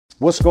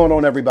What's going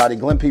on, everybody?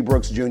 Glenn P.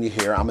 Brooks Jr.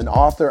 here. I'm an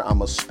author,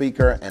 I'm a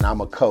speaker, and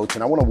I'm a coach,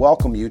 and I want to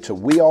welcome you to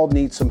We All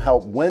Need Some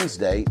Help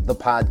Wednesday, the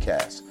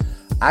podcast.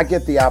 I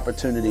get the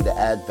opportunity to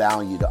add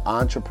value to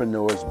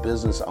entrepreneurs,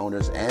 business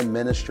owners, and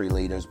ministry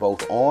leaders,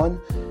 both on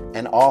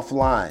and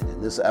offline.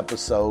 And this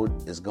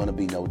episode is going to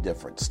be no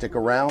different. Stick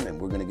around, and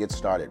we're going to get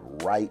started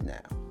right now.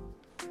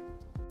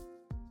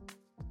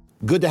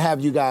 Good to have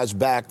you guys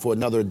back for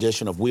another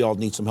edition of We All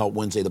Need Some Help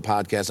Wednesday, the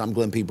podcast. I'm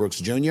Glenn P. Brooks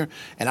Jr.,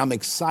 and I'm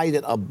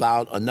excited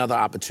about another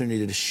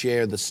opportunity to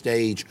share the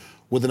stage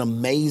with an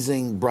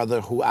amazing brother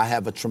who I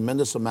have a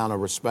tremendous amount of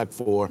respect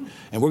for,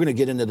 and we're going to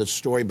get into the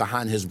story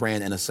behind his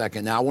brand in a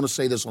second. Now, I want to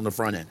say this on the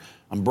front end.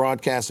 I'm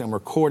broadcasting, I'm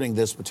recording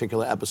this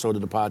particular episode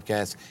of the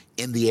podcast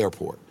in the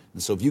airport.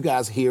 And so if you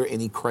guys hear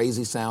any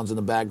crazy sounds in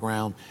the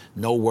background,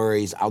 no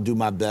worries. I'll do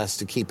my best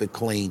to keep it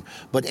clean.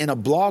 But in a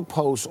blog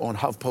post on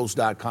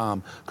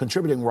HuffPost.com,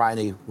 contributing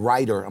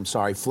writer,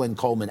 Flynn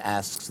Coleman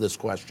asks this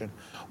question: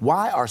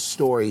 why are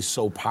stories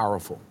so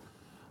powerful?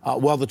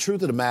 Well, the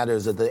truth of the matter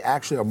is that they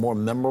actually are more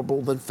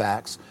memorable than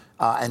facts.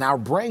 And our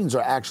brains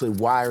are actually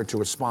wired to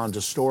respond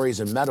to stories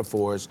and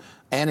metaphors,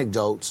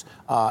 anecdotes,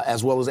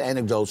 as well as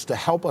anecdotes to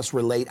help us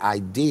relate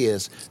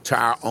ideas to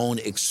our own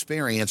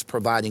experience,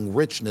 providing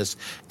richness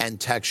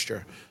and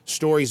texture.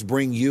 Stories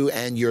bring you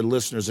and your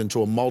listeners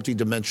into a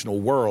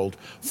multidimensional world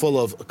full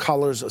of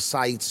colors,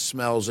 sights,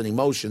 smells, and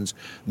emotions,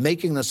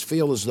 making us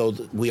feel as though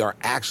we are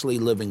actually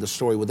living the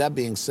story. With that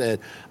being said,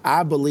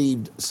 I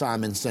believed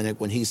Simon Sinek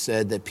when he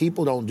said that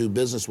people don't do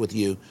business with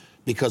you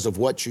because of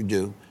what you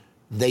do.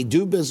 They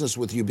do business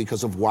with you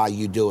because of why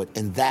you do it,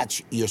 and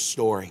that's your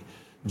story.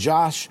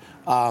 Josh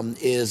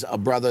is a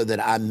brother that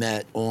I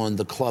met on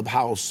the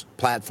Clubhouse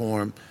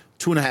platform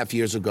 2.5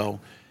 years ago.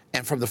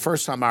 And from the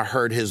first time I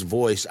heard his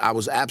voice, I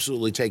was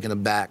absolutely taken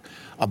aback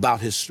about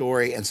his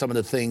story and some of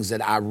the things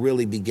that I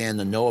really began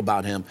to know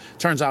about him.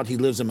 Turns out he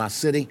lives in my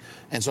city,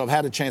 and so I've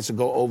had a chance to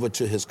go over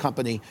to his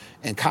company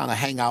and kind of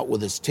hang out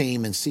with his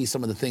team and see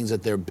some of the things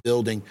that they're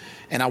building.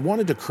 And I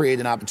wanted to create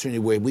an opportunity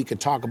where we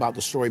could talk about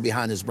the story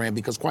behind his brand,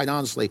 because quite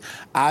honestly,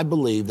 I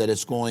believe that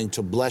it's going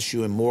to bless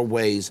you in more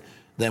ways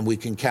than we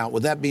can count.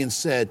 With that being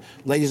said,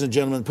 ladies and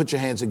gentlemen, put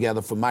your hands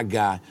together for my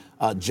guy,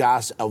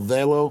 Josh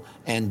Alvelo,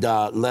 and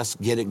let's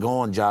get it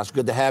going, Josh.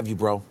 Good to have you,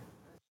 bro.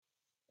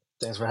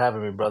 Thanks for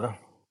having me, brother.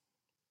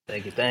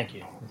 Thank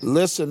you.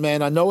 Listen,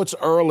 man, I know it's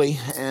early,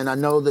 and I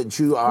know that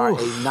you are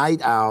a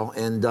night owl,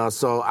 and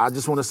so I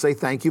just want to say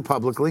thank you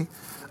publicly.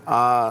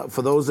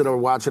 For those that are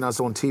watching us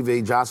on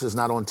TV, Josh is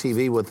not on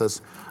TV with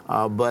us,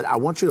 but I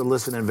want you to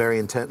listen in very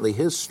intently.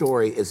 His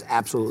story is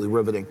absolutely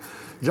riveting.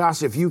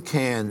 Josh, if you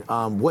can,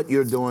 what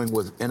you're doing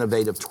with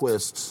Innovative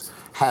Twists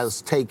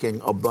has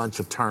taken a bunch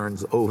of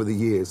turns over the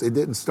years. It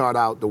didn't start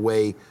out the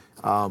way,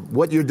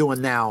 what you're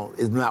doing now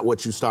is not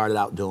what you started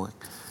out doing.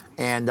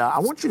 And I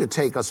want you to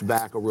take us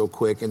back real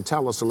quick and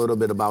tell us a little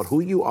bit about who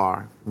you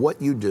are,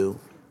 what you do,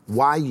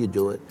 why you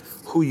do it,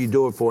 who you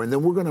do it for, and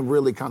then we're going to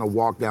really kind of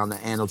walk down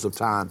the annals of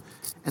time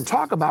and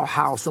talk about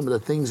how some of the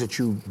things that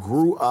you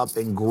grew up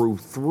and grew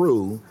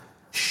through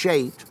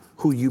shaped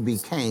who you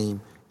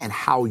became and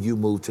how you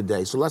move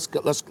today. So let's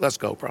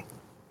go, bro.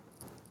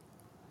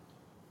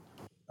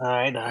 All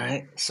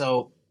right.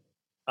 So,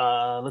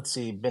 let's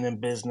see. Been in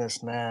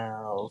business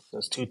now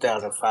since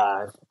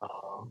 2005.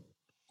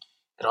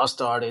 It all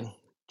started,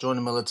 joined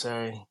the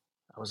military.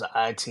 I was an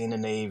IT in the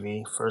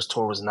Navy. First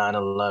tour was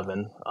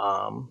 9/11.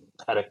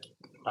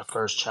 My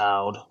first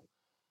child,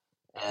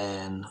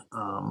 and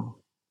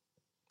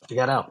I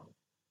got out.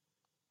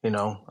 You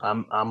know,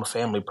 I'm a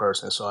family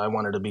person, so I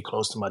wanted to be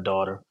close to my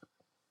daughter.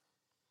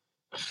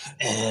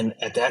 And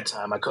at that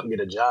time, I couldn't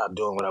get a job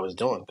doing what I was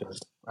doing because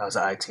I was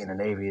IT in the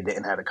Navy.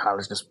 Didn't have the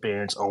college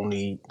experience,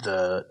 only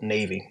the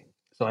Navy.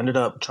 So I ended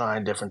up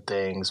trying different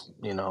things,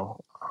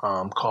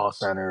 call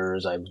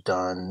centers. I've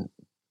done,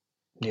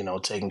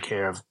 taking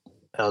care of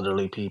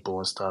elderly people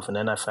and stuff. And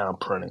then I found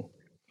printing.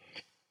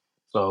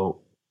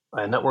 So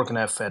I ended up working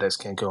at FedEx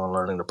Kinko and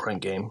learning the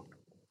print game.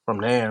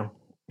 From there,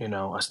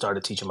 I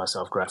started teaching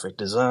myself graphic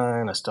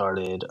design. I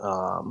started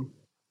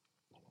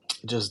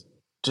just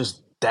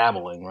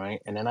dabbling,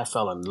 right? And then I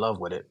fell in love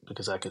with it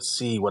because I could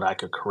see what I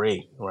could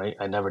create, right?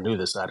 I never knew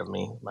this side of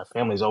me. My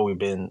family's always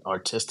been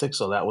artistic,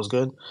 so that was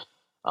good.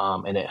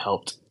 And it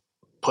helped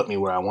put me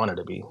where I wanted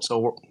to be.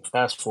 So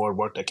fast forward,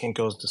 worked at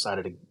Kinko's,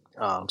 decided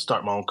to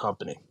start my own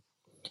company.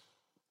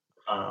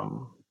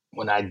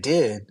 When I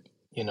did,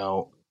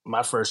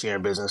 my first year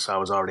in business, I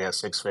was already at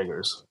six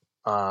figures.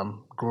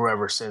 Grew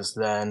ever since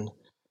then,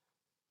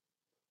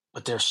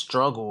 but there's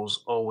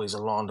struggles always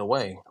along the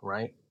way,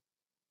 right?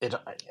 It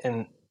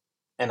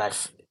and I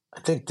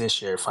think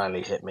this year it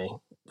finally hit me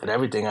that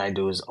everything I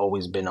do has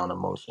always been on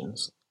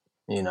emotions.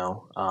 You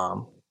know,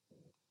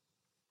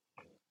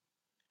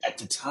 at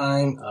the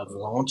time of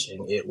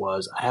launching, it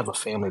was I have a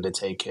family to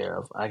take care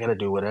of. I got to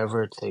do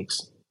whatever it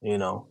takes.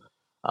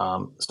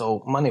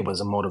 So money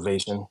was a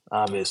motivation,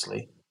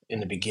 obviously,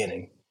 in the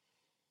beginning.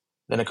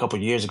 Then a couple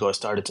of years ago, I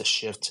started to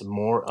shift to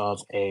more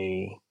of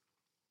a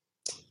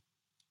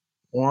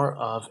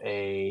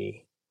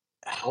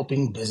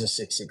helping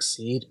businesses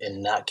succeed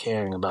and not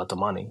caring about the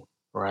money,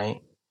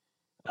 right?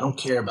 I don't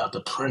care about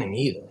the printing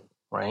either,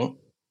 right?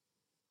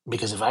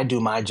 Because if I do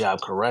my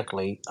job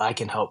correctly, I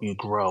can help you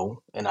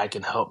grow and I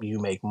can help you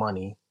make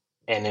money.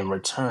 And in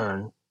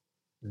return,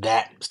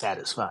 that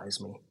satisfies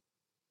me.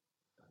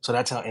 So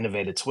that's how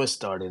Innovative Twist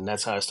started. And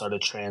that's how I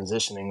started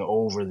transitioning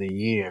over the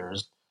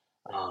years,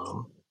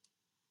 um,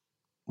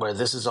 where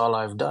this is all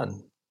I've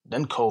done.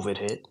 Then COVID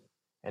hit,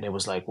 and it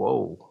was like,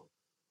 whoa,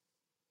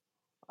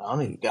 I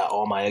only got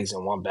all my eggs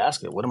in one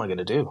basket. What am I going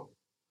to do?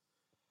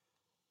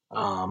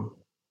 Um,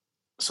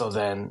 so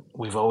then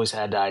we've always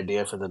had the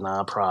idea for the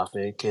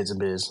nonprofit, Kids and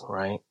Biz,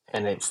 right?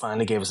 And it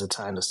finally gave us the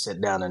time to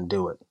sit down and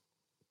do it.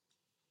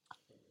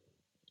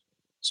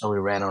 So we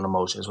ran on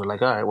emotions. We're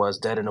like, all right, well, it's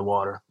dead in the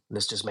water.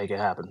 Let's just make it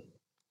happen.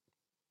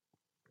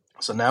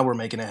 So now we're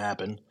making it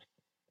happen.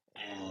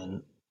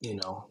 And,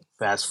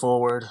 fast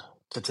forward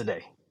to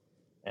today.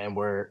 And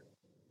we're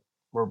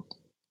we're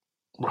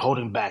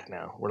holding back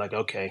now. We're like,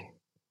 okay,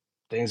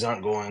 things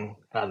aren't going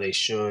how they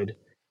should.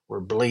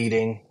 We're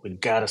bleeding. We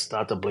gotta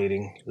stop the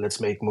bleeding.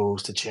 Let's make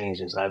moves to change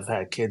this. I've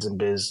had Kids and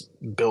Biz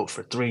built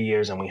for 3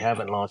 years and we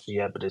haven't launched it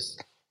yet, but it's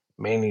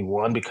mainly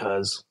one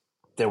because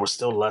there were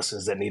still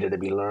lessons that needed to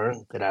be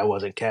learned that I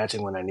wasn't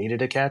catching when I needed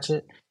to catch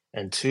it.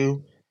 And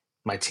two,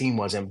 my team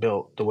wasn't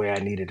built the way I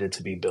needed it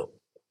to be built.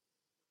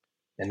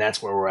 And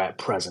that's where we're at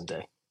present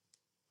day.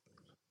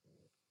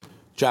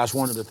 Josh,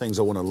 one of the things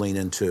I want to lean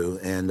into,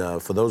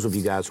 and for those of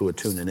you guys who are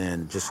tuning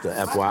in, just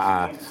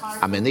FYI,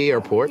 I'm in the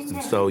airport,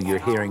 and so you're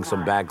hearing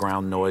some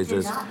background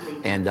noises,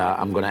 and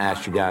I'm going to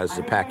ask you guys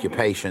to pack your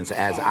patience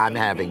as I'm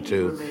having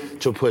to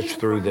push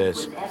through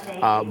this.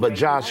 But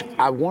Josh,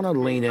 I want to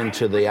lean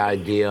into the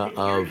idea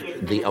of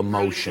the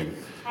emotion.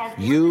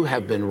 You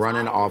have been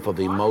running off of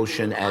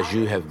emotion as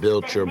you have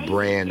built your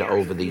brand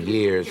over the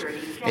years,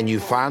 and you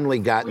finally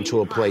gotten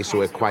to a place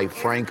where, quite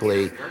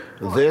frankly,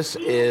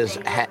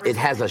 it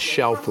has a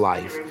shelf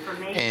life.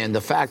 And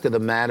the fact of the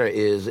matter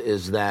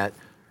is that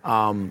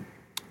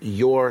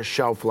your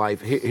shelf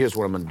life, here's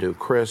what I'm going to do.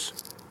 Chris,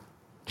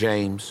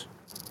 James,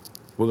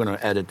 we're going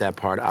to edit that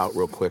part out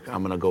real quick.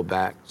 I'm going to go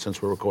back,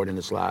 since we're recording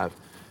this live,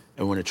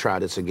 and we're going to try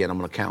this again. I'm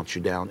going to count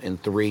you down in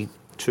 3,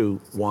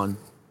 2, 1.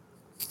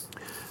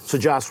 So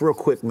Josh, real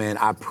quick, man,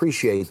 I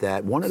appreciate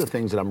that. One of the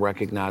things that I'm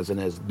recognizing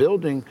is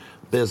building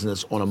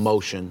business on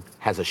emotion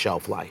has a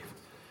shelf life.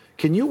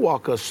 Can you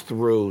walk us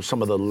through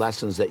some of the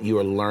lessons that you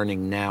are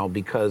learning now?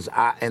 Because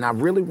I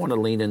really want to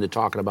lean into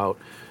talking about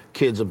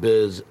Kids of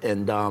Biz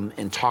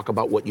and talk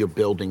about what you're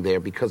building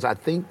there, because I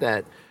think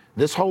that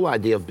this whole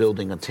idea of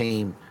building a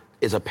team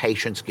is a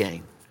patience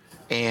game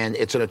and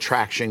it's an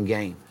attraction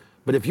game.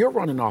 But if you're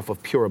running off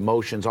of pure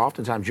emotions,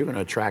 oftentimes you're going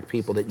to attract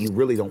people that you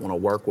really don't want to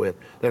work with,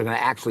 that are going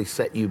to actually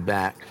set you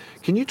back.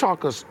 Can you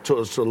talk to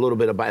us a little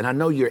bit about, and I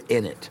know you're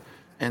in it,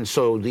 and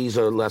so these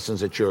are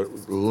lessons that you're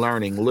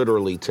learning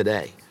literally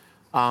today.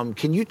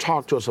 Can you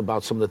talk to us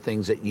about some of the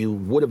things that you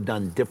would have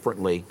done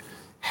differently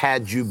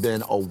had you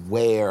been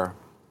aware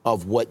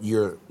of what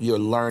you're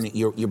learning,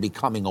 you're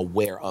becoming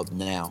aware of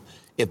now,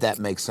 if that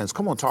makes sense?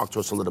 Come on, talk to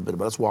us a little bit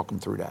about it. Let's walk them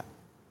through that.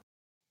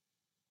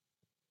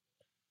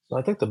 So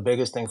I think the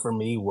biggest thing for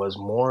me was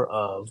more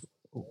of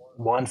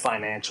one,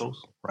 financials,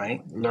 right?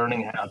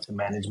 Learning how to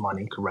manage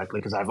money correctly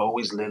because I've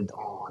always lived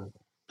on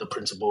the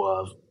principle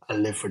of I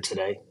live for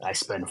today, I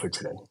spend for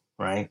today,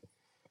 right?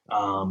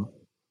 Um,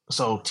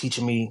 so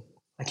teaching me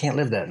I can't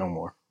live that no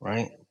more,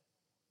 right?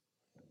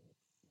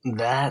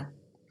 That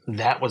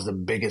that was the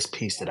biggest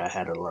piece that I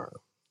had to learn.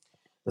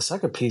 The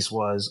second piece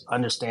was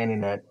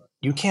understanding that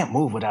you can't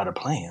move without a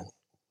plan.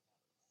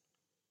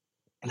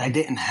 And I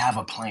didn't have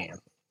a plan.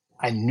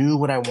 I knew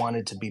what I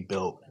wanted to be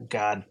built.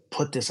 God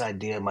put this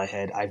idea in my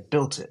head. I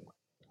built it,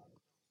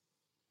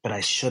 but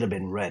I should have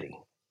been ready,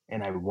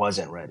 and I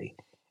wasn't ready.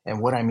 And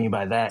what I mean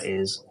by that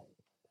is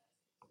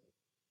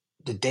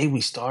the day we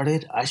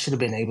started, I should have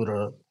been able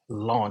to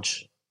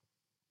launch,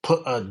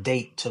 put a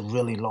date to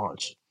really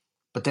launch.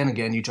 But then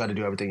again, you try to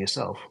do everything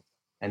yourself.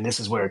 And this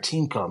is where a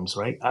team comes,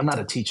 right? I'm not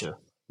a teacher,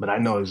 but I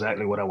know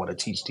exactly what I want to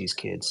teach these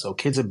kids. So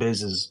Kids of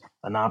Biz is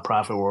a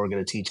nonprofit where we're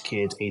going to teach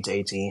kids 8 to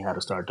 18 how to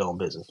start their own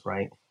business,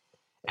 right?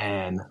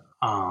 And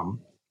I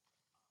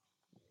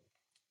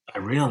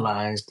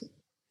realized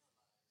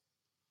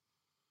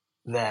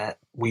that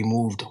we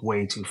moved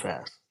way too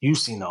fast. You've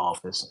seen The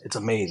Office. It's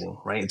amazing,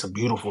 right? It's a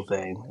beautiful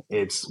thing.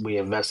 We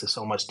invested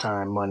so much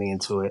time, money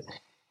into it.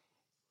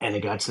 And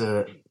it got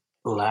to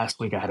last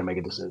week, I had to make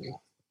a decision.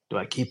 Do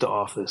I keep The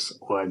Office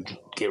or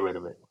get rid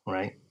of it,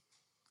 right?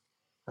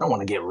 I don't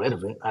want to get rid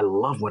of it. I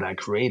love what I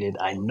created.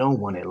 I know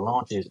when it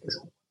launches,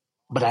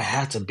 but I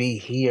have to be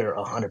here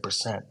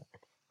 100%.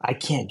 I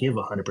can't give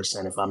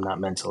 100% if I'm not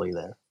mentally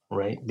there,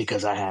 right?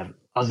 Because I have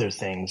other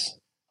things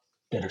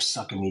that are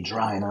sucking me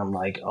dry, and I'm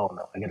like, oh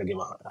no,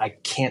 I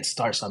can't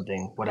start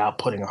something without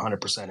putting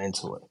 100%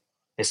 into it.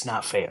 It's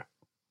not fair.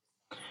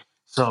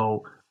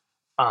 So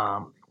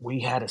we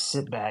had to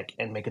sit back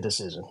and make a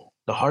decision.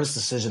 The hardest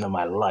decision of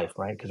my life,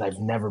 right? Because I've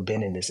never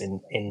been in this. In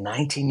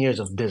 19 years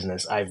of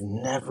business, I've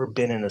never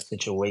been in a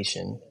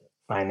situation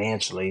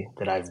financially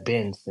that I've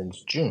been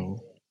since June.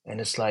 And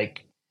it's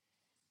like,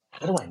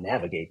 how do I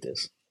navigate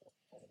this?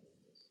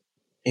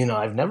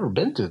 I've never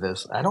been through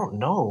this. I don't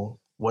know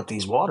what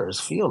these waters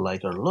feel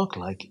like or look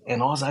like.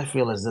 And all I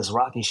feel is this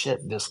rocky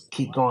ship just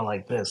keep going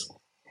like this.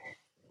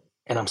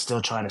 And I'm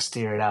still trying to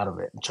steer it out of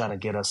it, trying to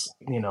get us,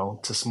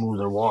 to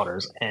smoother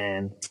waters.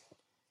 And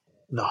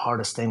the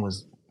hardest thing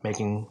was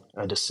making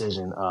a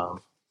decision of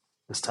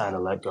it's time to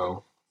let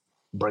go,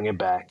 bring it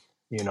back,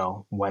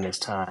 when it's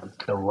time,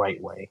 the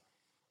right way,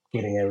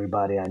 getting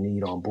everybody I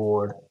need on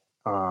board.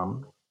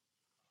 Um,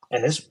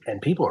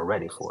 and people are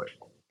ready for it.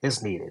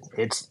 It's needed.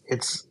 It's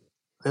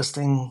this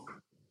thing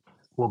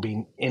will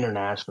be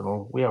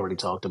international. We already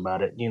talked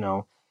about it,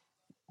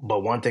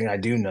 But one thing I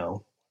do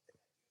know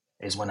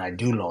is when I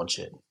do launch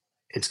it,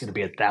 it's going to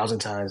be 1,000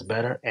 times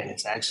better, and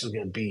it's actually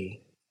going to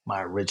be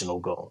my original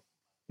goal.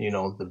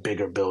 The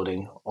bigger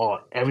building, all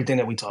everything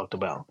that we talked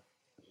about.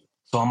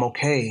 So I'm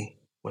okay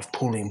with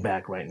pulling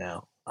back right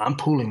now. I'm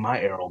pulling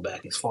my arrow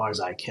back as far as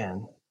I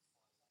can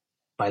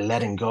by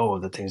letting go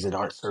of the things that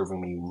aren't serving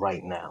me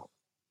right now.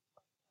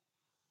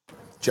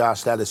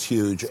 Josh, that is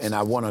huge, and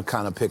I want to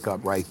kind of pick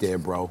up right there,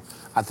 bro.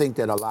 I think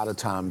that a lot of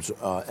times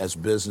as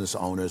business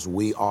owners,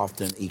 we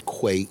often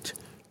equate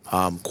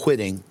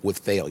quitting with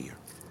failure.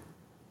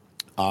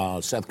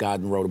 Seth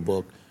Godin wrote a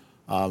book.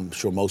 I'm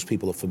sure most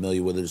people are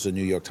familiar with it. It's a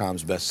New York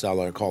Times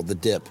bestseller called The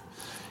Dip.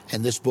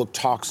 And this book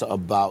talks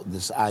about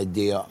this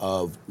idea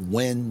of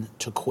when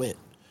to quit.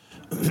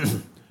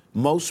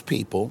 Most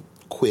people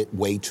quit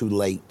way too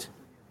late.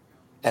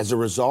 As a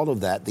result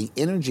of that, the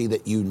energy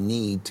that you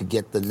need to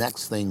get the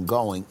next thing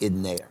going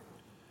isn't there.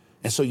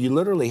 And so you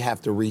literally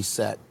have to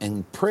reset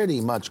and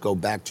pretty much go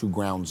back to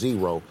ground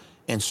zero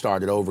and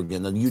start it over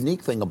again. The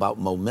unique thing about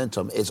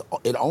momentum is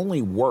it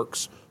only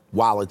works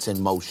while it's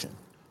in motion.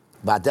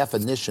 By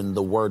definition,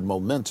 the word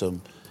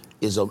momentum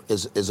is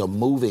a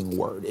moving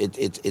word.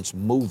 It's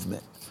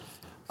movement.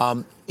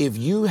 If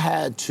you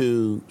had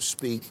to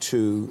speak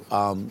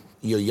to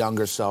your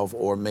younger self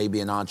or maybe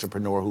an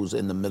entrepreneur who's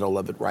in the middle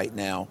of it right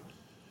now,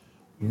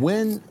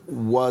 when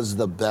was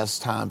the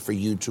best time for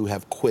you to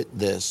have quit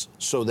this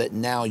so that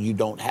now you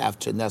don't have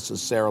to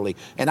necessarily,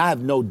 and I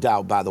have no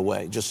doubt, by the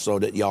way, just so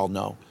that y'all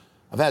know,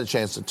 I've had a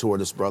chance to tour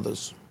this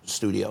brother's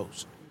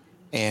studios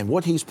and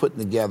what he's putting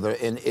together,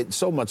 and it's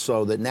so much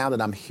so that now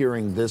that I'm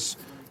hearing this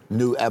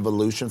new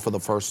evolution for the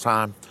first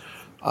time,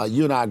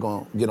 you and I are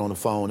going to get on the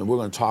phone and we're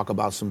going to talk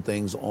about some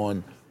things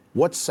on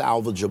what's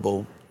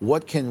salvageable,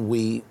 what can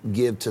we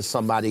give to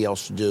somebody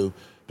else to do,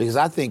 because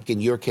I think in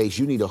your case,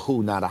 you need a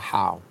who, not a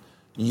how.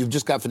 You've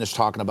just got finished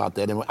talking about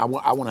that, and I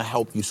want to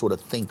help you sort of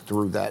think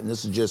through that. And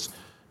this is just,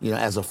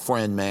 as a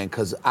friend, man,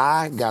 because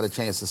I got a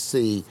chance to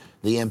see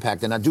the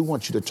impact, and I do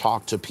want you to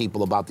talk to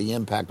people about the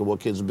impact of what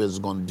Kids in Business is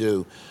going to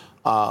do,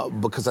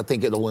 because I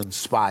think it'll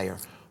inspire.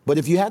 But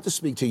if you had to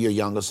speak to your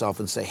younger self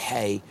and say,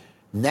 hey,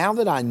 now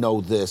that I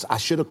know this, I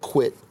should have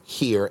quit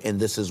here, and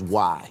this is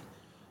why.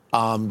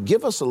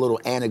 Give us a little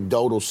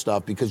anecdotal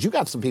stuff, because you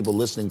got some people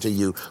listening to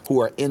you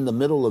who are in the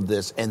middle of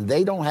this, and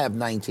they don't have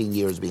 19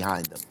 years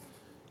behind them.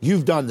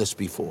 You've done this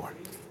before.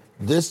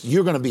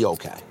 You're going to be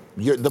okay.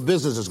 The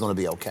business is going to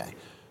be okay.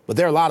 But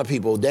there are a lot of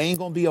people, they ain't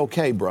going to be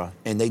okay, bruh,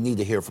 and they need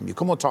to hear from you.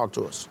 Come on, talk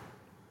to us.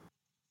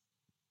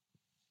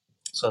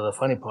 So the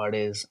funny part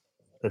is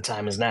the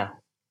time is now.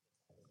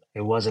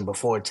 It wasn't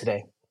before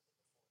today.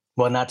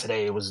 Well, not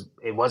today.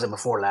 It wasn't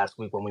before last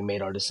week when we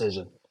made our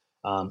decision.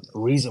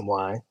 Reason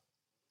why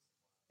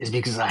is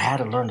because I had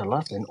to learn the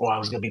lesson or I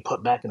was going to be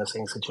put back in the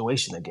same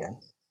situation again.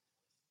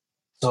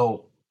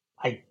 So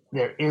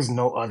there is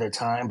no other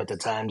time but the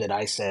time that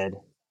I said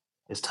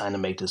it's time to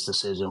make this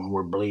decision.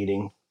 We're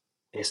bleeding.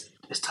 It's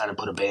time to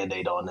put a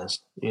Band-Aid on this.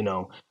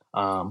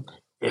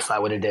 If I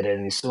would have did it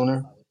any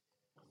sooner,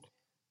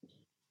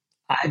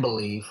 I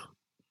believe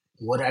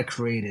what I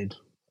created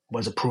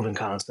was a proven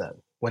concept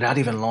without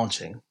even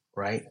launching,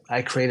 right?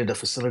 I created a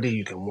facility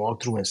you can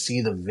walk through and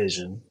see the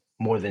vision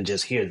more than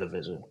just hear the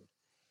vision.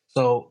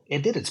 So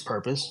it did its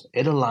purpose.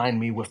 It aligned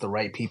me with the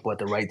right people at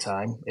the right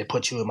time. It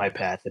put you in my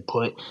path. It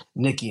put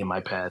Nikki in my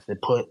path. It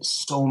put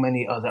so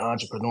many other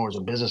entrepreneurs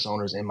and business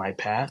owners in my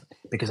path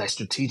because I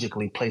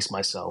strategically placed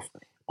myself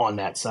on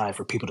that side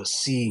for people to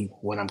see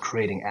what I'm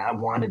creating. I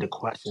wanted the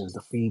questions,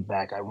 the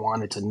feedback. I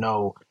wanted to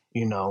know,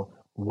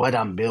 what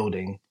I'm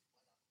building.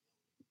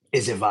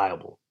 Is it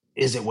viable?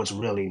 Is it what's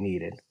really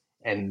needed?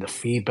 And the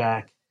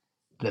feedback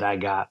that I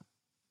got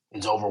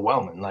is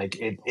overwhelming. Like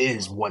it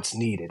is what's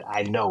needed.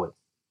 I know it,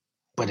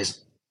 but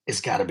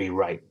it's got to be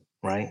right,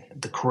 right?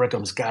 The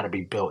curriculum's got to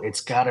be built.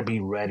 It's got to be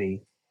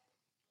ready.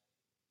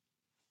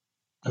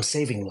 I'm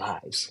saving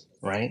lives,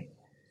 right?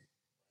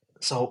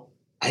 So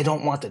I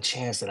don't want the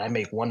chance that I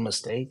make one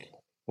mistake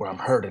where I'm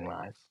hurting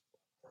lives.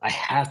 I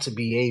have to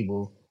be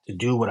able to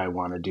do what I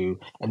want to do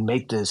and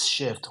make this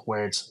shift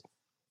where it's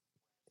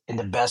in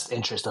the best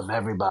interest of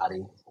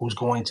everybody who's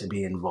going to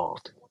be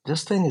involved.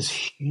 This thing is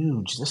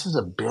huge. This is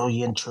a $1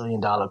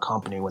 billion-trillion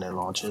company when it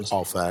launches.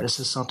 All facts. This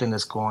is something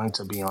that's going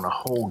to be on a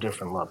whole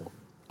different level.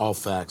 All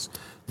facts.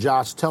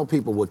 Josh, tell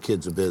people what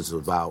Kids in Biz is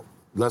about.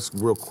 let's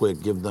real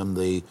quick give them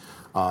the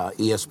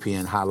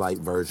ESPN highlight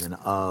version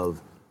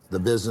of the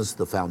business,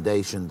 the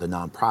foundation, the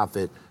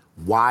nonprofit,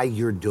 why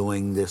you're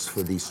doing this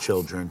for these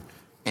children,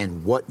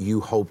 and what you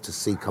hope to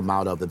see come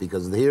out of it.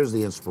 Because here's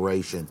the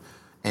inspiration,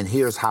 and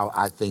here's how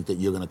I think that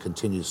you're going to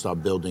continue to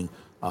start building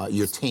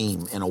your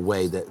team in a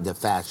way that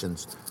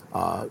fashions,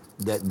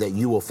 that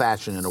you will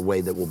fashion in a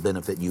way that will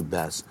benefit you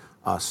best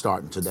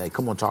starting today.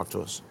 Come on, talk to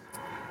us.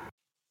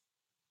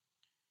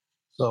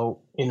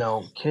 So,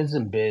 Kids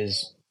in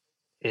Biz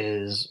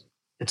is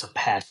it's a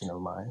passion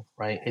of mine,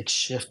 right? It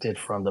shifted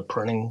from the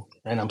printing,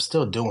 and I'm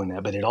still doing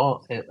that, but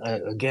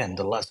again,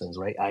 the lessons,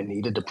 right? I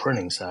needed the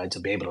printing side to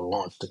be able to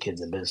launch the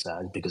Kids in Biz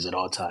side because it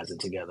all ties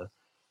it together.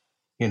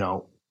 You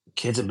know,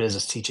 Kids in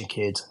Business teaching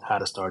kids how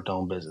to start their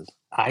own business.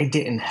 I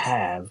didn't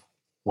have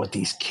what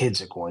these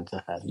kids are going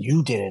to have.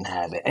 You didn't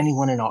have it.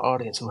 Anyone in our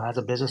audience who has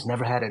a business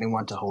never had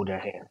anyone to hold their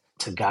hand,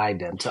 to guide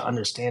them, to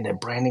understand that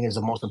branding is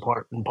the most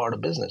important part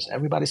of business.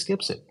 Everybody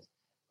skips it,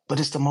 but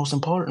it's the most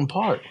important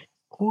part.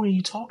 Who are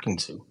you talking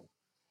to?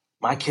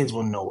 My kids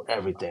will know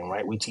everything,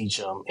 right? We teach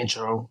them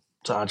intro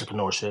to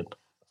entrepreneurship,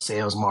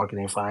 sales,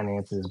 marketing,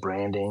 finances,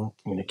 branding,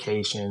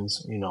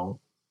 communications,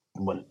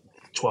 when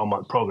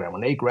 12-month program.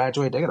 When they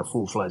graduate, they got a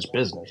full-fledged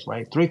business,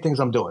 right? Three things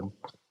I'm doing,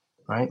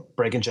 right?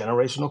 Breaking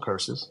generational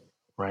curses,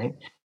 right?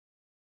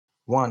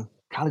 One,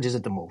 college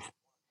isn't the move.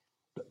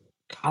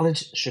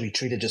 College should be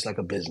treated just like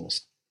a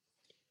business.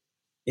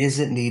 Is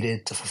it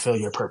needed to fulfill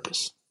your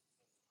purpose?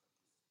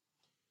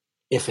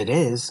 If it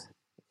is,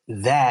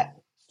 that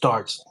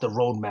starts the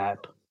roadmap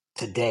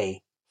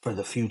today for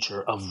the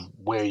future of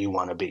where you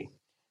want to be.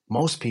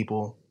 Most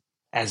people,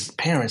 as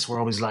parents, we're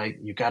always like,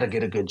 you got to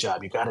get a good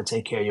job. You got to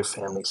take care of your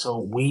family. So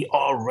we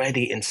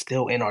already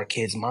instill in our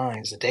kids'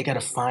 minds that they got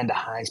to find the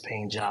highest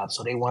paying job.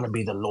 So they want to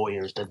be the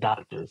lawyers, the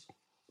doctors,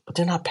 but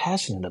they're not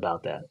passionate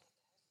about that.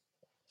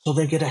 So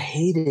they're going to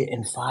hate it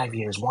in 5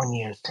 years, 1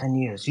 year, 10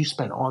 years. You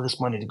spent all this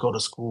money to go to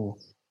school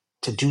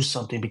to do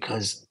something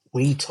because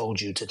we told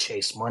you to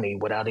chase money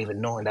without even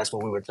knowing that's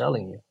what we were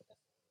telling you.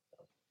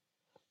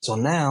 So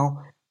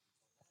now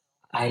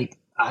I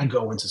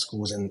go into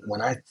schools, and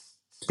when I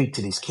speak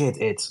to these kids,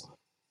 it's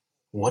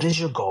what is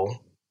your goal?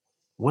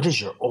 What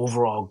is your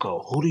overall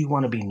goal? Who do you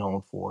want to be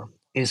known for?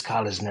 Is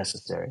college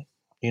necessary?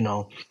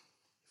 If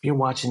you're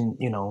watching,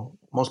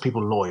 most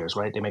people lawyers,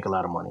 right? They make a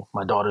lot of money.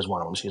 My daughter's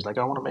one of them. She's like,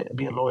 I want to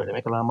be a lawyer. They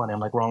make a lot of money. I'm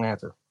like, wrong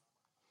answer.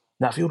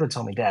 Now, if you would have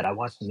told me that, I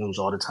watch the news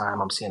all the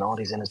time. I'm seeing all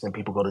these innocent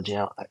people go to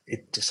jail.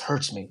 It just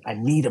hurts me. I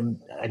need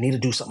to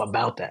do something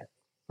about that,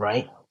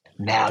 right?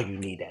 Now you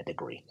need that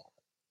degree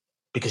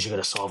because you're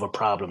going to solve a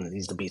problem that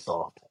needs to be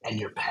solved, and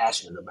you're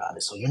passionate about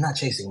it. So you're not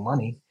chasing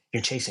money.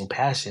 You're chasing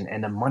passion,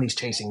 and the money's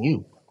chasing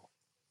you.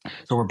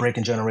 So we're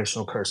breaking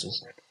generational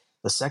curses.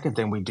 The second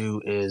thing we do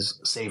is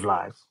save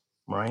lives,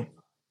 right?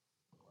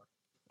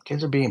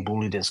 Kids are being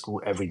bullied in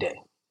school every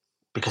day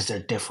because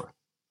they're different.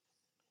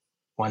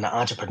 Well, in the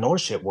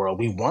entrepreneurship world,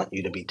 we want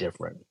you to be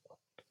different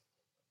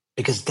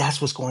because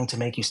that's what's going to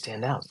make you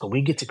stand out. So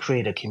we get to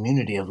create a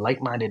community of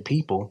like-minded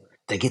people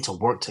that get to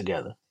work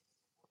together.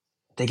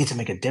 They get to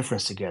make a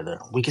difference together.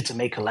 We get to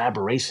make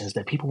collaborations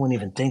that people wouldn't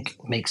even think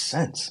make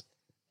sense.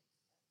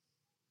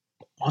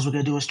 All we're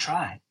gonna do is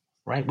try,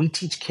 right? We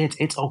teach kids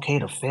it's okay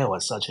to fail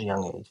at such a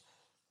young age.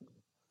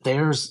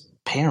 There's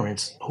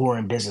parents who are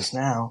in business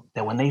now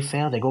that when they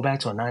fail, they go back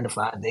to a 9 to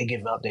 5, they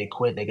give up, they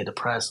quit, they get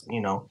depressed.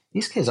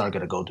 These kids aren't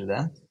gonna go do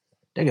that.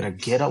 They're gonna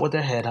get up with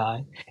their head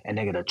high and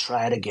they're gonna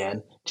try it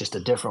again, just a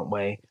different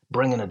way,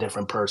 bring in a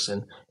different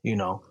person,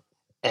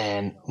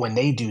 and when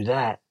they do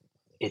that,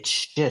 it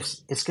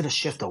shifts. It's gonna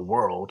shift the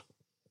world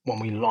when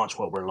we launch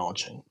what we're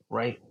launching,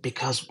 right?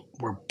 Because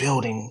we're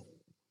building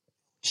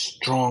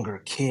stronger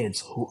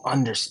kids who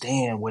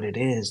understand what it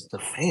is to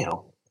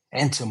fail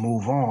and to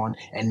move on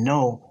and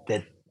know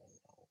that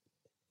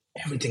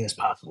everything is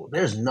possible.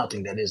 There's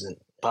nothing that isn't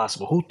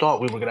possible. Who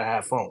thought we were going to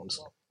have phones,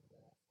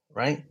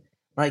 right?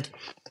 Like,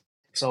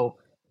 so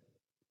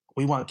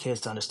we want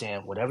kids to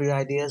understand whatever your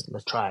idea is,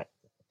 let's try it.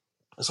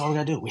 That's all we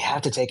got to do. We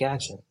have to take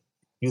action.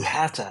 You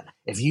have to.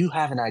 If you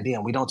have an idea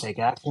and we don't take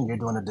action, you're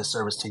doing a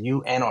disservice to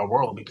you and our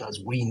world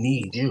because we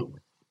need you.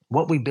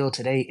 What we build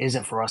today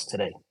isn't for us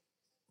today.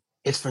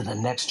 It's for the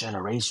next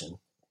generation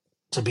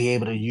to be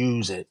able to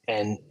use it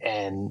and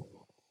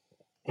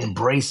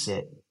embrace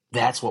it.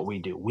 That's what we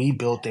do. We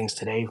build things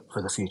today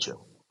for the future.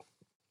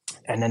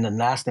 And then the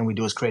last thing we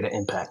do is create an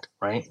impact,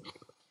 right?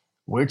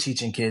 We're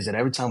teaching kids that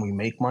every time we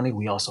make money,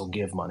 we also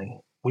give money.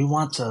 We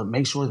want to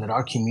make sure that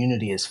our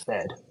community is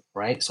fed,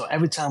 right? So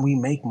every time we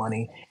make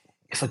money,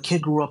 if a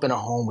kid grew up in a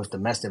home with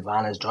domestic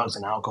violence, drugs,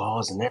 and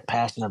alcohols, and they're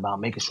passionate about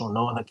making sure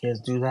no other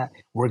kids do that,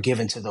 we're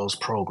giving to those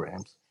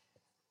programs.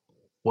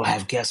 We'll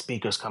have guest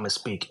speakers come and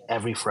speak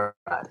every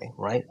Friday,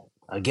 right?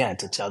 Again,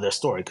 to tell their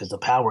story because the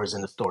power is in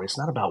the story. It's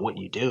not about what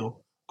you do.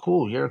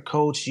 Cool, you're a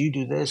coach, you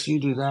do this, you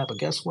do that, but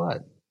guess what?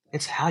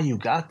 It's how you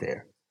got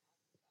there,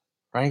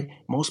 right?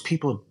 Most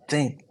people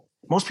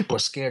are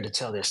scared to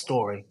tell their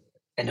story,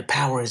 and the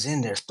power is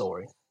in their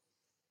story.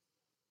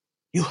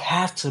 You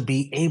have to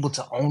be able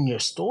to own your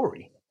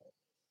story.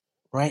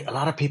 right? A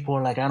lot of people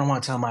are like, I don't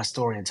want to tell my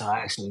story until I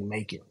actually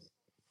make it.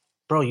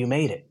 Bro, you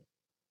made it.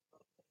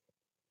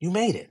 You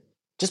made it.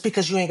 Just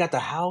because you ain't got the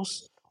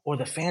house or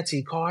the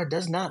fancy car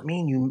does not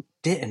mean you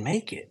didn't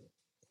make it.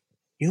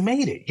 You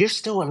made it. You're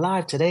still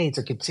alive today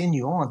to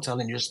continue on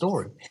telling your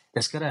story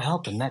that's going to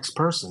help the next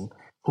person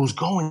who's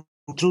going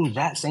through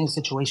that same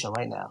situation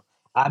right now.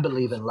 I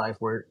believe in life.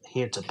 We're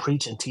here to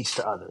preach and teach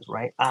to others,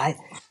 right?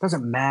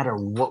 Doesn't matter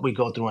what we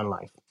go through in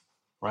life,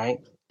 right?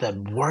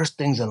 The worst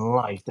things in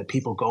life that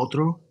people go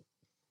through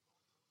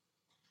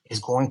is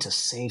going to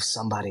save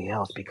somebody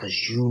else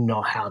because you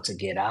know how to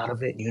get out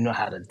of it. You know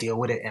how to deal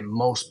with it. And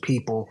most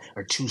people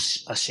are too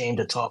ashamed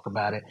to talk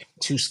about it,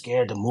 too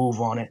scared to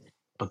move on it.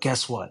 But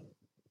guess what?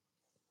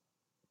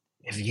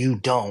 If you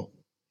don't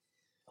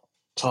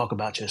talk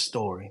about your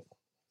story,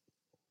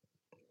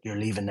 you're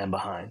leaving them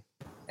behind.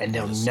 And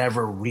they'll That is,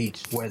 never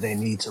reach where they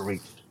need to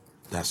reach.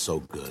 that's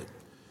so good.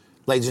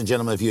 Ladies and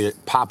gentlemen, if you're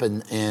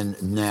popping in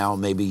now,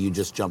 maybe you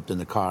just jumped in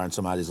the car and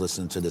somebody's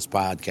listening to this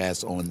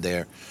podcast on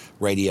their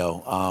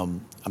radio.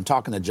 I'm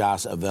talking to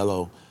Josh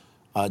Alvelo.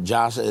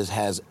 Josh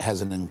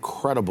has an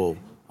incredible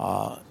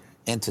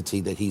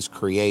entity that he's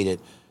created.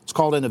 It's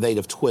called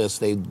Innovative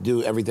Twist. They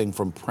do everything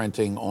from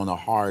printing on a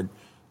hard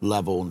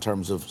level in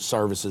terms of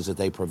services that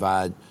they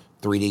provide,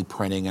 3D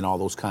printing and all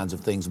those kinds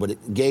of things. But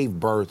it gave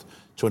birth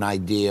to an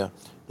idea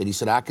that he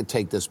said, I could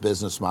take this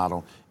business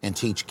model and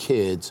teach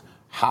kids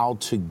how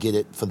to get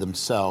it for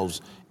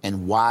themselves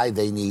and why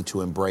they need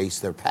to embrace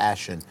their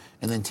passion,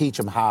 and then teach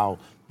them how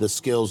the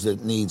skills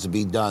that needs to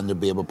be done to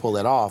be able to pull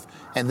it off,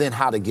 and then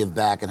how to give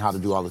back and how to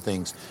do all the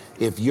things.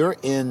 If you're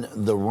in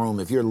the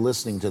room, if you're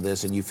listening to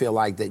this and you feel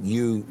like that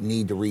you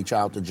need to reach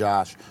out to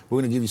Josh,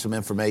 we're going to give you some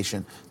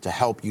information to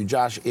help you.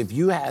 Josh, if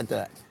you had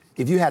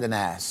an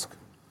ask,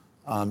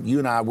 you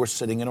and I, we're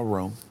sitting in a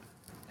room,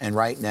 and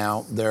right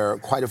now there are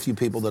quite a few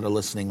people that are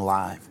listening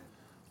live.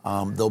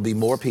 There'll be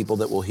more people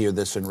that will hear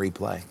this in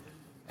replay.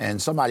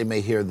 And somebody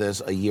may hear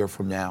this a year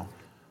from now.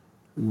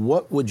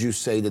 What would you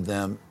say to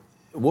them?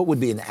 What would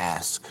be an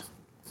ask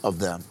of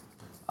them?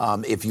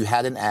 If you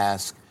had an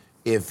ask,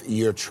 if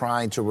you're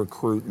trying to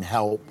recruit and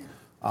help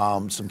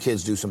some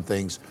kids do some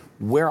things,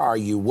 where are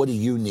you? What do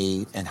you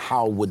need? And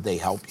how would they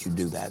help you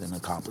do that and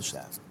accomplish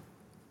that?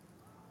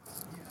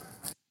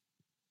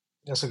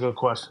 That's a good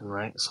question,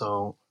 right?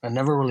 So I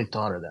never really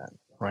thought of that,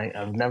 right?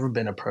 I've never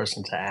been a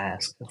person to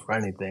ask for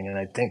anything. And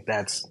I think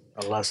that's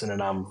a lesson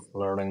that I'm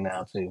learning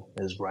now too,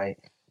 is right,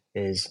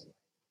 is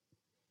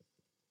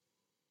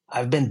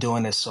I've been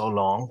doing this so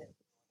long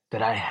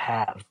that I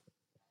have,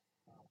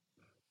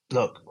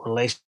 look,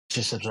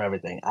 relationships are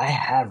everything. I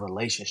have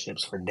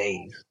relationships for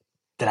days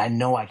that I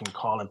know I can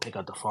call and pick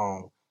up the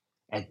phone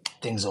and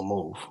things will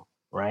move,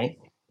 right?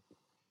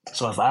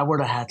 So if I were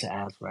to have to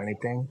ask for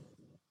anything,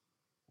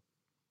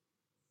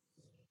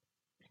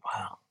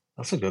 wow,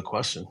 that's a good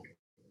question.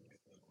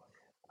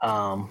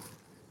 Um,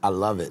 I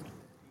love it.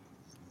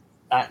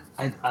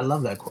 I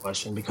love that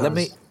question Let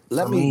me because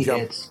let for me me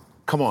jump. it's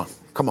Come on.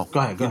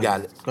 go ahead, You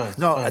got man. it. Go ahead,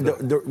 No, go ahead, go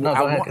ahead. No,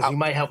 I go ahead, want. because you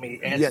might help me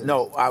Yeah, answer this.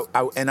 no,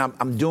 and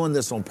I'm doing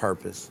this on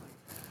purpose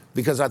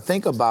because I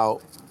think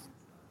about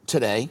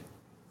today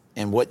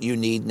and what you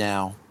need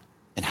now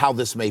and how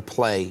this may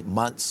play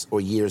months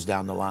or years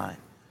down the line.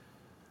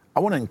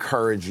 I want to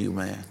encourage you,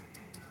 man,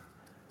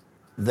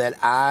 that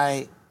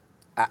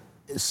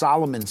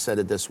Solomon said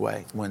it this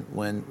way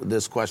when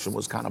this question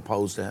was kind of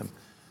posed to him.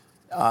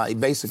 He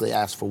basically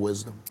asked for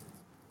wisdom.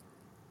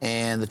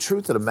 And the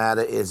truth of the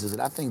matter is that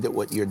I think that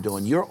what you're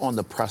doing, you're on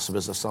the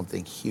precipice of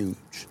something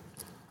huge.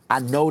 I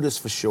know this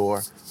for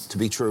sure to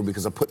be true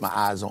because I put my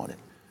eyes on it.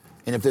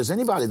 And if there's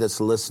anybody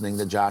that's listening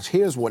to Josh,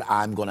 here's what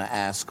I'm going to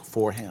ask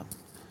for him.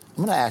 I'm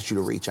going to ask you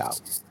to reach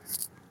out.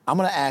 I'm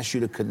going to ask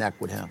you to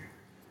connect with him.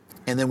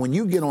 And then when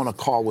you get on a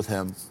call with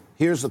him,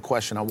 here's the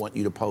question I want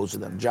you to pose to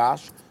them.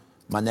 Josh,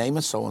 my name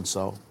is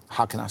so-and-so.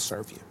 How can I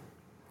serve you?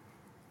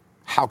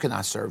 How can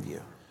I serve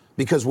you?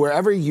 Because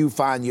wherever you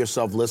find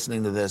yourself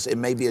listening to this, it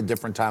may be a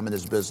different time in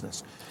this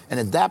business. And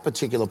at that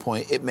particular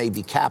point, it may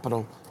be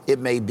capital. It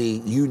may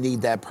be you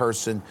need that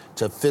person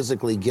to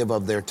physically give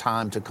of their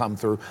time to come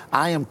through.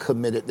 I am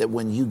committed that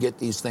when you get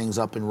these things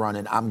up and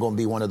running, I'm going to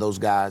be one of those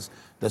guys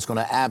that's going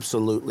to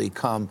absolutely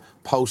come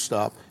post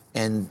up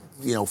and,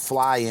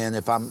 fly in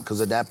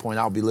because at that point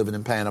I'll be living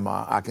in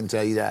Panama. I can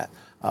tell you that.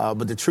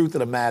 But the truth of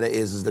the matter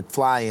is to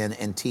fly in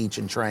and teach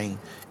and train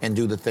and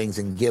do the things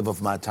and give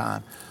of my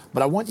time.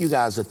 But I want you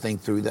guys to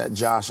think through that.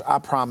 Josh, I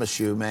promise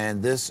you,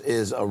 man, this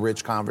is a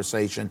rich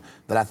conversation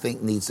that I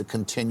think needs to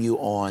continue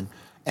on.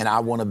 And I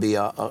want to be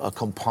a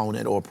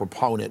component or a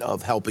proponent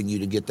of helping you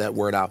to get that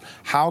word out.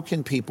 How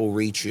can people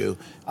reach you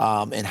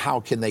and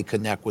how can they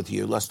connect with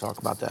you? Let's talk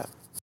about that.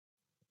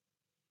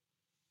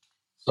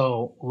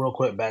 So, real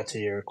quick, back to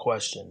your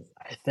question.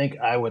 I think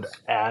I would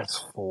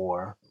ask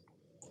for,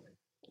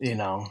 you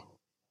know,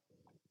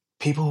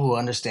 people who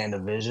understand the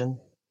vision,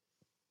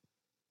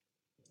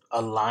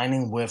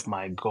 aligning with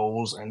my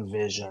goals and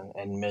vision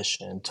and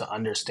mission to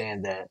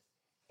understand that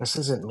this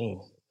isn't me,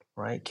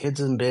 right? Kids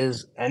in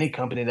Biz, any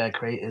company that I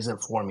create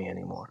isn't for me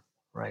anymore,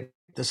 right?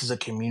 This is a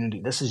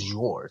community. This is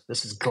yours.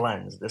 This is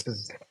Glenn's. This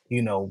is,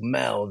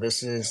 Mel.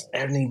 This is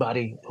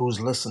anybody who's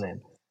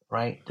listening,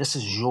 right? This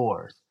is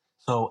yours.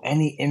 So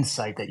any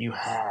insight that you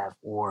have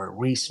or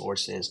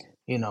resources,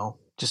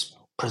 just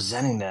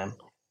presenting them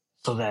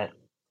so that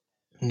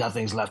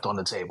nothing's left on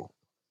the table,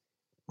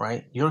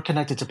 right? You're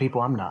connected to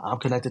people I'm not. I'm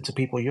connected to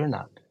people you're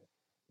not.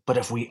 But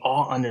if we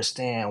all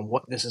understand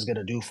what this is going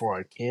to do for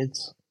our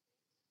kids,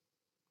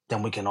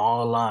 then we can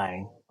all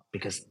align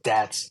because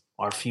that's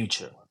our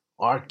future.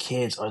 Our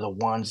kids are the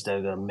ones that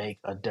are going to make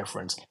a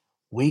difference.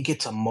 We get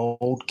to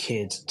mold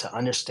kids to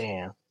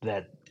understand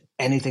that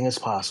anything is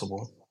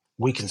possible.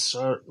 We can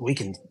serve, we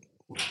can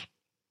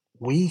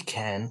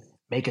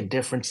make a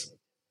difference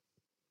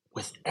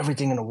with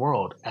everything in the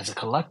world as a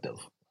collective.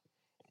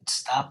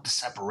 Stop the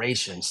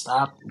separation.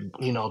 Stop,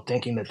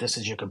 thinking that this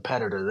is your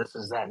competitor, this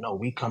is that. No,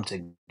 we come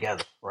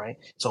together, right?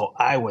 So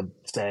I would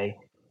say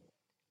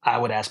I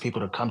would ask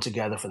people to come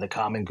together for the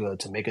common good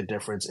to make a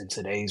difference in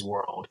today's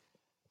world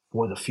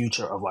for the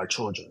future of our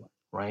children,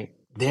 right?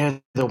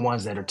 They're the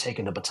ones that are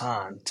taking the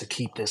baton to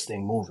keep this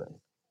thing moving.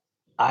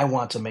 I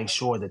want to make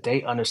sure that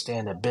they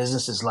understand that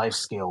business is life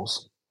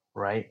skills,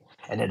 right?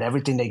 And that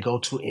everything they go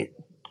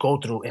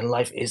through in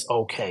life is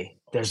okay.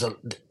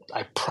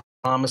 I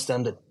promise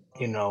them that,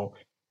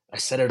 I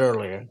said it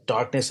earlier,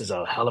 darkness is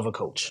a hell of a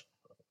coach.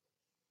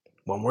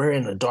 When we're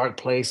in a dark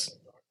place,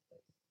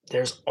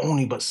 there's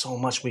only but so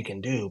much we can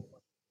do,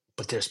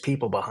 but there's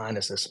people behind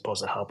us that's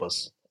supposed to help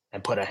us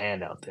and put a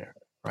hand out there,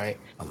 right?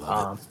 I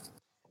love it.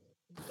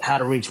 How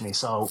to reach me.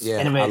 So Yeah,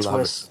 I Innovate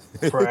love Swiss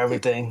it. for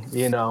everything,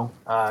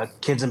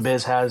 Kids in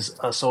Biz has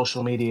a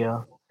social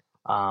media.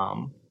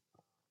 Um,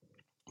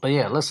 but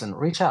yeah, listen,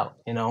 reach out.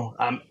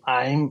 I'm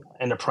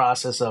in the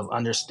process of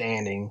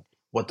understanding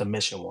what the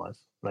mission was.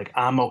 Like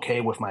I'm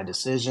okay with my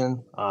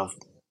decision of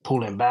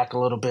pulling back a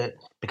little bit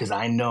because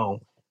I know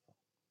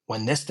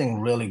when this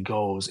thing really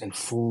goes in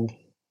full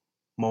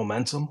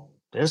momentum,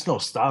 there's no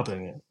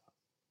stopping it.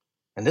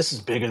 And this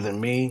is bigger than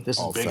me. This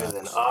is All bigger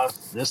than facts.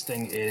 us. This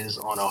thing is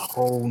on a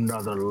whole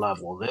nother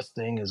level. This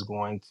thing is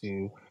going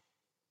to,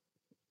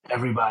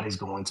 everybody's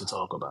going to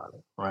talk about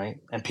it, right?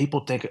 And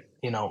people think,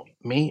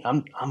 me,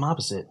 I'm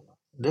opposite.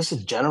 This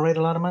has generated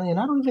a lot of money and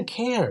I don't even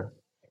care.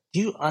 Do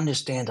you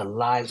understand the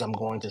lives I'm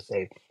going to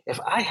save? If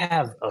I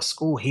have a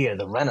school here,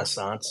 the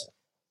Renaissance,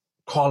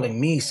 calling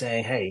me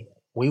saying, hey,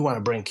 we want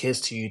to bring kids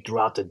to you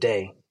throughout the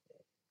day,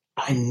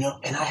 I know,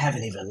 and I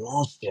haven't even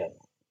launched yet.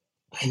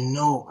 I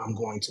know I'm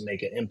going to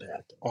make an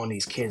impact on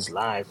these kids'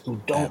 lives who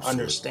don't Absolutely.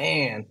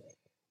 understand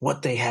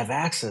what they have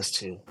access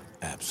to.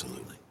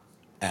 Absolutely.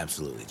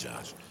 Absolutely,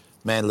 Josh.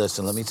 Man,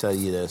 listen, let me tell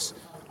you this.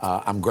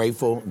 I'm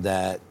grateful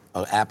that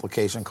an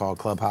application called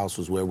Clubhouse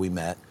was where we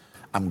met.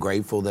 I'm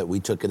grateful that we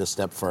took it a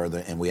step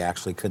further and we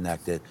actually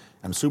connected.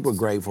 I'm super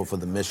grateful for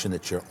the mission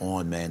that you're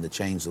on, man, to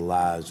change the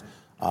lives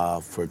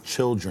for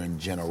children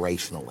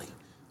generationally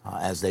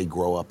as they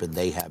grow up and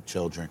they have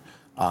children.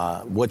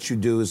 What you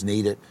do is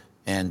needed,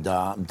 and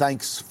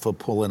thanks for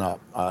pulling up.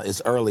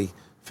 It's early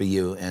for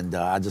you, and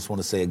I just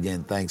want to say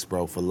again, thanks,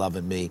 bro, for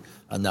loving me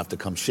enough to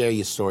come share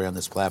your story on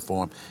this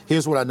platform.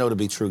 Here's what I know to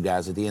be true,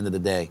 guys. At the end of the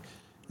day,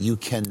 you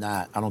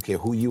cannot, I don't care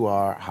who you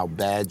are, how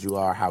bad you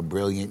are, how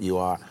brilliant you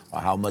are, or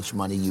how much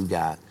money you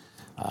got,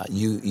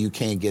 you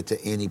can't get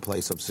to any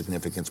place of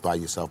significance by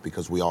yourself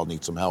because we all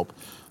need some help.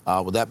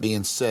 With that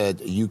being said,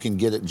 you can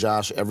get it,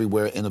 Josh,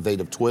 everywhere,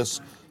 Innovative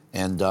Twist,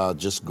 and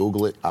just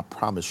Google it. I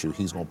promise you,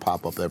 he's going to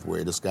pop up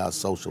everywhere. This guy's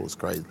social is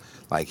crazy.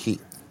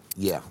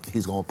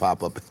 He's going to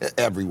pop up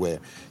everywhere.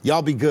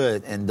 Y'all be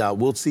good, and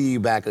we'll see you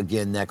back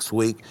again next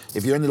week.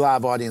 If you're in the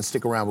live audience,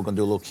 stick around. We're going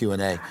to do a little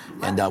Q&A,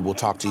 and we'll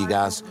talk to you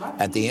guys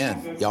at the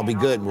end. Y'all be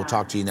good, and we'll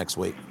talk to you next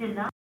week.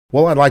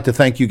 Well, I'd like to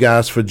thank you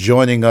guys for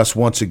joining us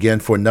once again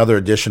for another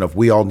edition of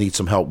We All Need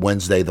Some Help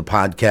Wednesday, the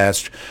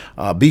podcast.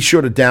 Be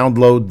sure to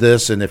download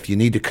this, and if you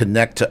need to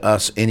connect to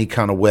us any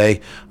kind of way,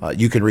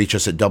 you can reach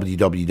us at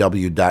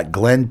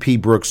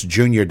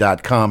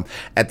www.glennpbrooksjr.com.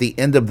 At the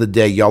end of the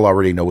day, y'all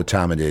already know what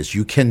time it is.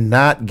 You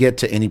cannot get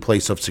to any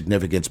place of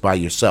significance by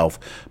yourself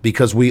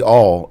because we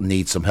all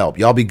need some help.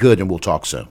 Y'all be good, and we'll talk soon.